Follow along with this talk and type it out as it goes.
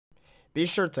Be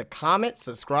sure to comment,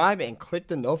 subscribe, and click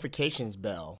the notifications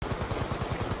bell.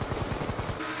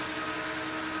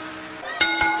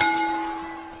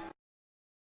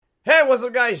 Hey, what's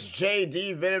up guys?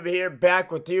 JD Venom here, back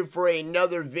with you for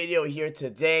another video here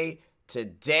today.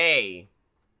 Today,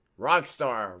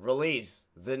 Rockstar released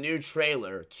the new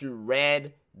trailer to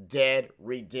Red Dead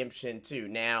Redemption 2.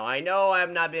 Now, I know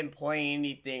I've not been playing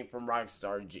anything from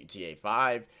Rockstar GTA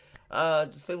 5,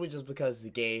 simply just because the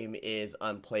game is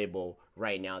unplayable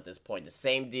right now at this point. The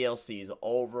same DLCs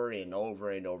over and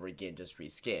over and over again, just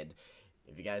reskinned.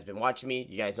 If you guys been watching me,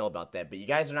 you guys know about that. But you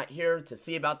guys are not here to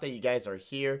see about that. You guys are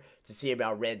here to see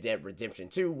about Red Dead Redemption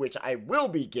 2, which I will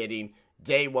be getting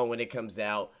day one when it comes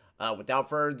out. Without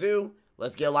further ado,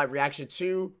 let's get a live reaction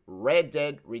to Red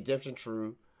Dead Redemption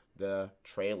 2, the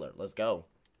trailer. Let's go.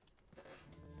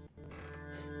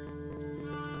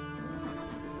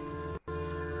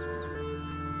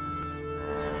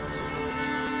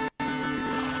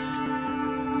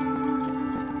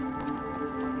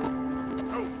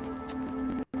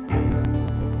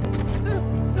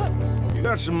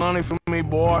 Got some money for me,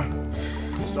 boy?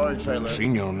 Story trailer.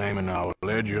 Seen your name in our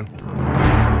ledger.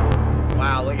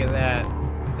 Wow, look at that.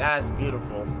 That's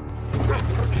beautiful.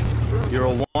 You're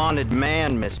a wanted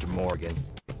man, Mr. Morgan.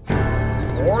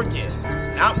 Morgan,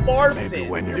 not Marston. Maybe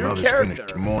when your New mother's character.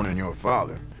 finished mourning your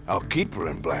father, I'll keep her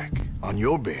in black on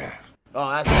your behalf. Oh,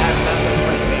 that's a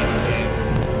great basic game.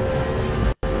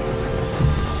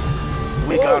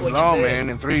 We got lawmen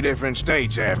in 3 different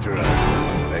states after us.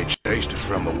 They chased us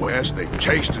from the west, they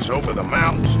chased us over the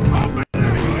mountains.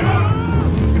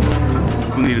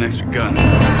 We'll need an extra gun.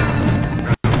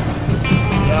 No.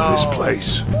 This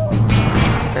place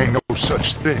ain't no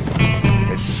such thing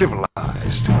as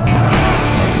civilized.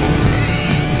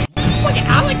 Fucking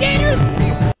alligators!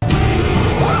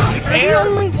 You're the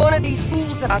only one of these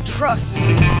fools that I trust.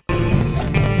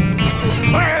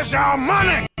 Where's our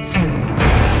money?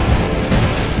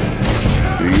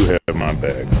 Do you have my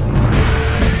bag?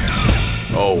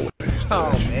 Always.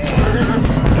 Oh, man.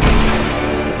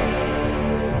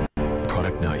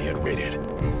 Product not yet rated.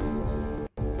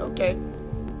 Okay.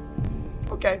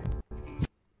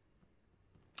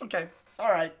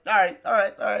 Alright.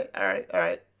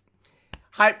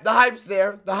 Hype. The hype's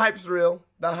there. The hype's real.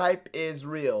 The hype is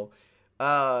real.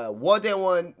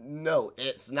 One note,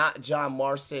 it's not John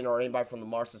Marston or anybody from the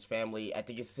Marston family. I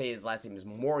think it's say his last name is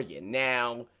Morgan.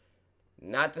 Now,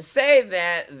 not to say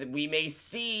that we may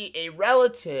see a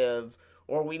relative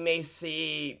or we may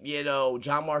see, you know,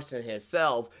 John Marston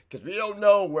himself, because we don't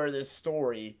know where this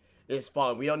story is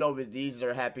falling. We don't know if these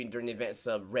are happening during the events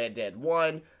of Red Dead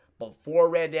 1, before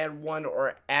Red Dead 1,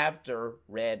 or after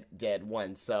Red Dead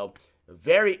 1. So, a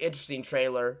very interesting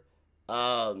trailer.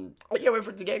 I can't wait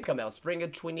for the game to come out. Spring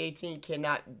of 2018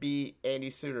 cannot be any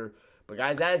sooner. But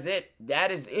guys, that is it. That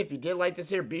is it. If you did like this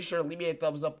here, be sure to leave me a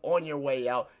thumbs up on your way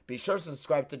out. Be sure to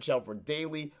subscribe to the channel for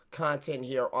daily content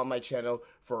here on my channel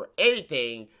for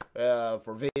anything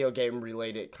for video game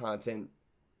related content.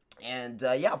 And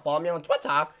yeah, follow me on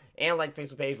Twitter and like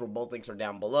Facebook page where both links are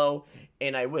down below.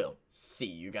 And I will see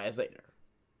you guys later.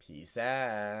 Peace out.